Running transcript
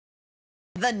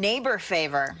The Neighbor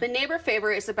Favor. The Neighbor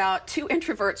Favor is about two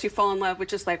introverts who fall in love,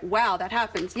 which is like, wow, that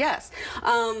happens. Yes.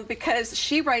 Because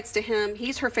she writes to him,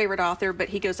 he's her favorite author, but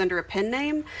he goes under a pen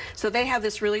name. So they have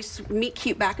this really meet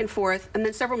cute back and forth. And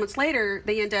then several months later,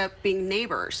 they end up being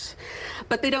neighbors.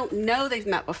 But they don't know they've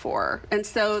met before. And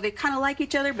so they kind of like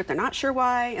each other, but they're not sure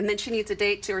why. And then she needs a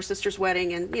date to her sister's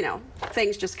wedding. And, you know,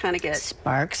 things just kind of get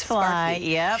sparks fly. sparky.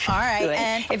 Yep. All right.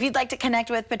 And if you'd like to connect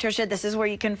with Patricia, this is where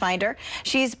you can find her.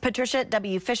 She's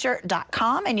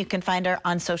patriciawfischer.com, and you can find her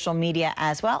on social media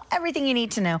as well. Everything you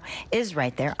need to know is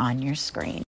right there on your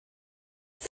screen.